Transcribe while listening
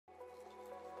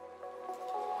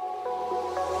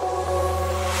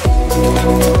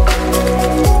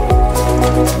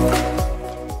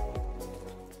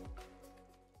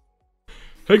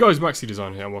Hey guys, Maxi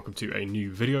Design here and welcome to a new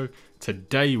video.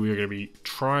 Today we are going to be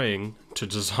trying to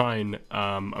design,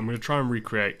 I'm going to try and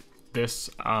recreate this.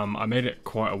 I made it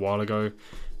quite a while ago.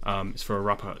 It's for a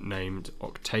rapper named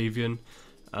Octavian,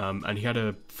 and he had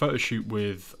a photo shoot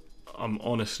with,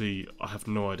 honestly, I have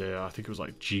no idea, I think it was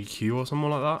like GQ or something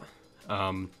like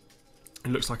that.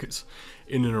 It looks like it's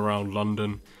in and around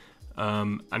London,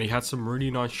 and he had some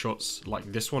really nice shots like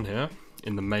this one here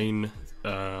in the main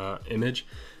image.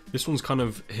 This one's kind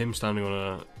of him standing on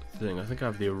a thing. I think I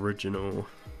have the original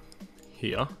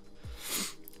here.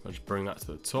 I'll just bring that to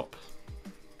the top.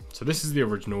 So this is the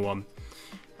original one.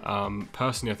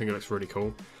 Personally, I think it looks really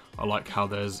cool. I like how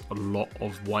there's a lot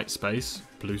of white space,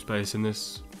 blue space in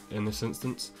this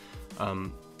instance.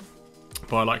 But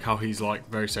I like how he's like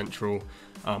very central,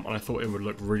 and I thought it would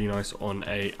look really nice on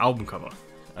a album cover.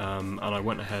 And I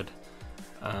went ahead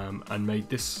and made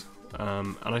this.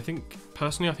 And I think,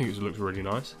 personally, I think it looks really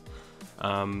nice.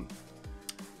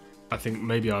 I think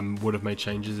maybe I would have made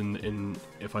changes in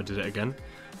if I did it again,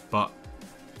 but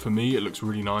for me it looks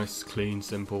really nice, clean,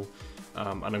 simple,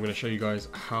 and I'm going to show you guys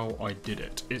how I did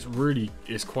it.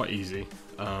 It's quite easy.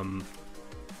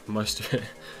 Most of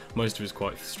it's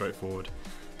quite straightforward.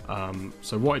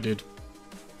 So what I did,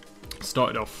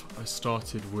 I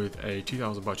started with a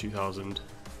 2000 by 2000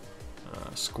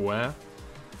 square.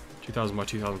 2000 by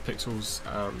 2000 pixels,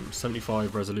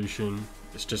 75 resolution.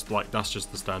 It's just like, that's just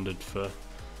the standard for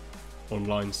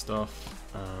online stuff.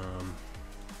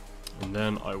 And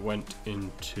then I went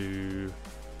and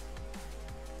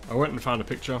found a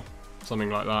picture, something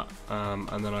like that,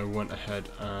 and then I went ahead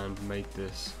and made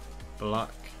this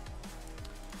black,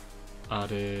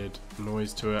 added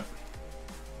noise to it,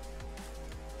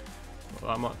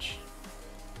 not that much,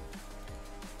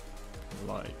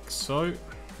 like so.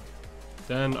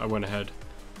 Then I went ahead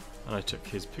and I took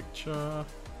his picture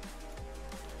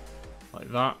like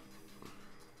that.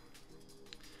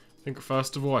 I think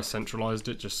first of all I centralized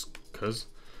it just because.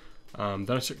 Then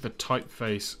I took the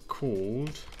typeface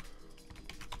called,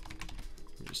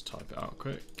 let me just type it out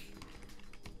quick.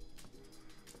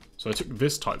 So I took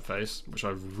this typeface, which I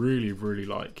really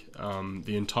like.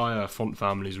 The entire font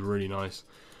family is really nice.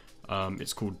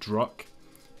 It's called Druck.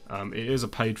 It is a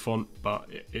paid font, but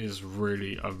it is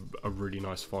really a really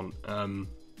nice font.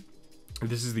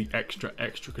 This is the extra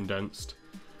condensed.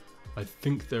 I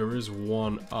think there is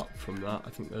one up from that. I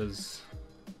think there's,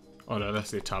 oh no,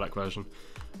 that's the italic version.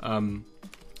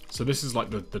 So this is like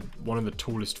the one of the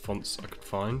tallest fonts I could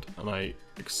find, and I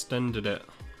extended it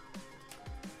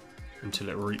until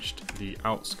it reached the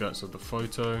outskirts of the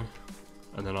photo,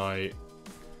 and then I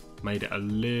made it a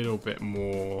little bit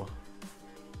more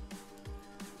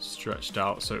stretched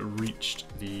out so it reached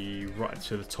right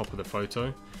to the top of the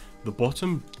photo. The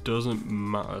bottom doesn't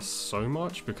matter so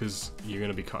much because you're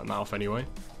going to be cutting that off anyway,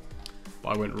 but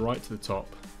I went right to the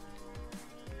top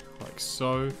like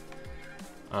so.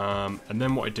 And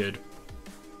then what I did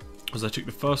was I took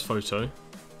the first photo,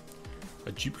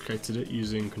 I duplicated it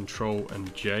using Control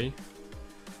and J, and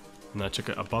then I took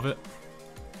it above it.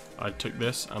 I took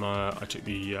this and I took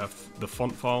the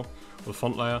font file, or the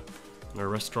font layer, and I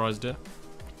rasterized it.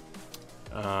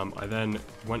 I then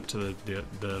went to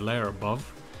the layer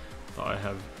above that I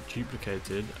have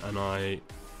duplicated, and I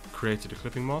created a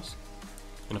clipping mask.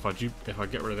 And if I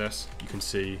get rid of this, you can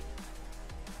see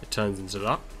it turns into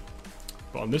that.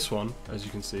 But on this one, as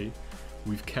you can see,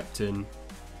 we've kept in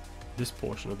this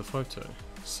portion of the photo.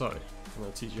 So I'm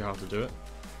going to teach you how to do it.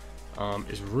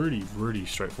 It's really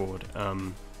straightforward.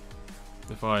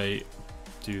 If I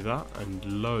do that and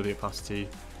lower the opacity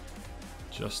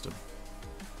just to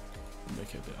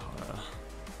make it a bit higher.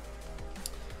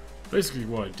 Basically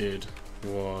what I did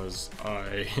was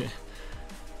I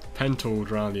pen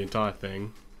tooled around the entire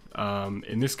thing.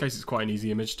 In this case it's quite an easy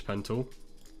image to pen tool,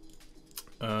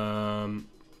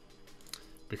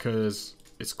 because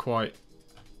it's quite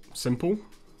simple.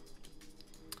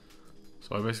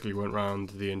 So I basically went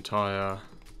around the entire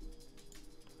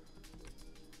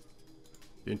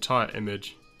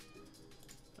image,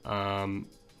 and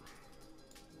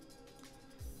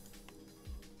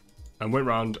went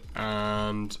round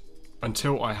and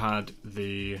until I had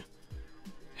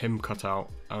him cut out,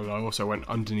 and I also went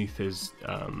underneath his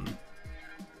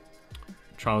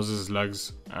trousers,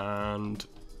 legs, and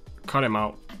cut him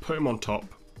out, put him on top,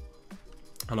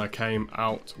 and I came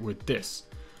out with this.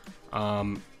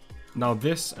 Now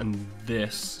this and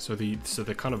this, so the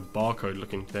kind of barcode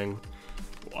looking thing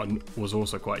was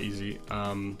also quite easy.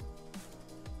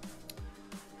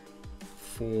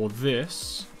 For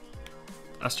this,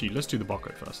 actually, let's do the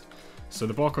barcode first. So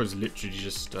the barcode is literally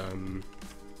just,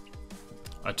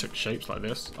 I took shapes like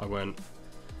this. I went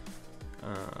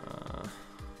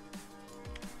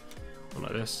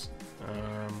like this.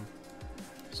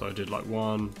 So I did like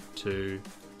 1, 2,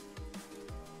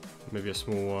 maybe a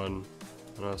small one,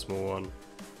 another small one,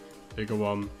 bigger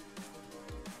one,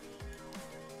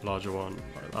 larger one,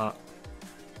 like that,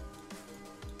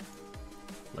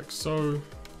 like so.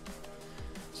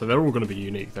 So they're all going to be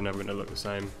unique, they're never going to look the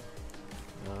same.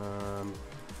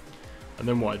 And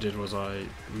then what I did was I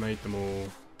made them all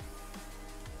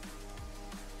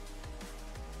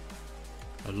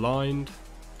aligned.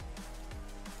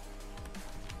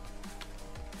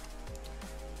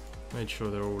 Made sure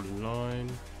they're all in line.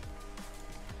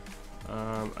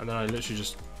 And then I literally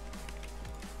just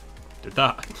did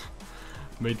that.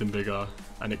 Made them bigger,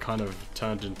 and it kind of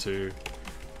turned into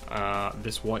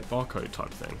this white barcode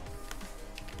type thing.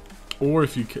 Or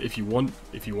if you want,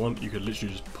 you could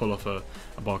literally just pull off a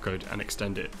barcode and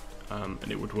extend it, and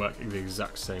it would work in the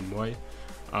exact same way.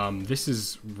 This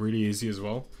is really easy as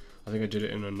well. I think I did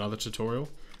it in another tutorial.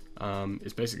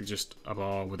 It's basically just a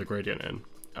bar with a gradient in.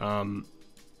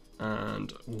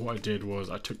 And what I did was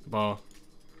I took the bar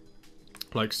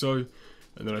like so,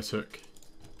 and then I took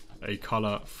a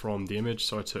color from the image.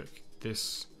 So I took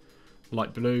this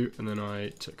light blue, and then I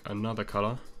took another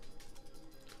color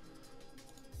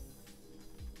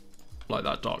like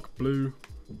that dark blue.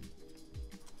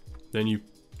 Then you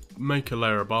make a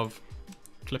layer above,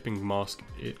 clipping mask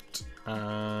it,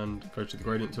 and go to the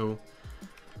gradient tool,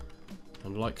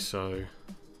 and like so,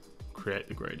 create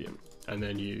the gradient. And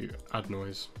then you add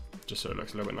noise, just so it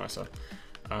looks a little bit nicer.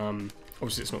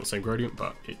 Obviously it's not the same gradient,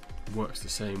 but it works the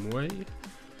same way.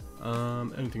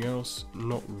 Anything else?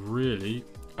 Not really.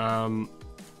 Another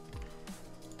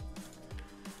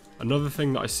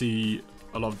thing that I see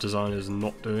a lot of designers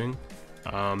not doing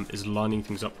is lining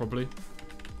things up properly.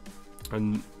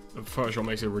 And Photoshop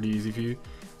makes it really easy for you.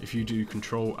 If you do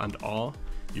Control and R,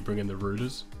 you bring in the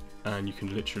rulers, and you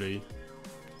can literally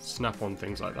snap on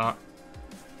things like that.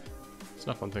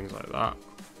 Snap on things like that.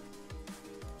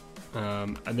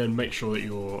 And then make sure that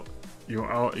your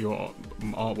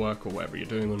artwork or whatever you're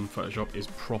doing on Photoshop is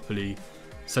properly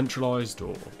centralized,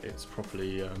 or it's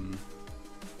properly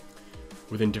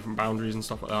within different boundaries and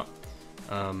stuff like that.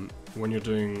 When you're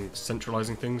doing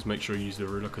centralizing things, make sure you use the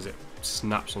ruler, because it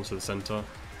snaps onto the center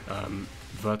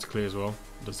vertically as well.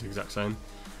 It does the exact same.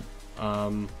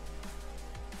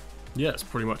 Yeah, that's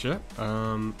pretty much it.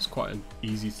 It's quite an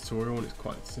easy tutorial, and it's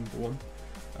quite a simple one.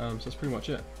 So that's pretty much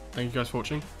it. Thank you guys for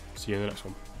watching. See you in the next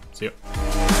one. See ya.